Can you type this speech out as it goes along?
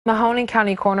Mahoning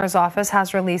County Coroner's Office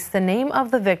has released the name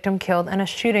of the victim killed in a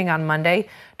shooting on Monday.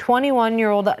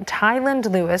 21-year-old Tylend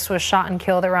Lewis was shot and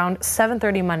killed around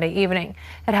 7:30 Monday evening.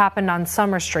 It happened on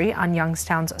Summer Street on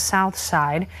Youngstown's south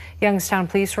side. Youngstown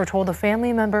police were told a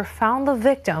family member found the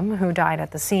victim, who died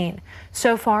at the scene.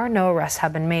 So far, no arrests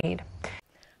have been made.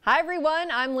 Hi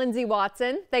everyone, I'm Lindsay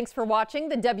Watson. Thanks for watching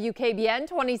the WKBN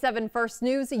 27 First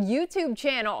News YouTube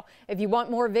channel. If you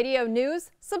want more video news,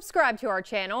 subscribe to our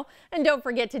channel. And don't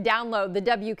forget to download the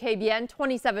WKBN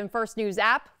 27 First News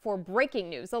app for breaking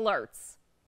news alerts.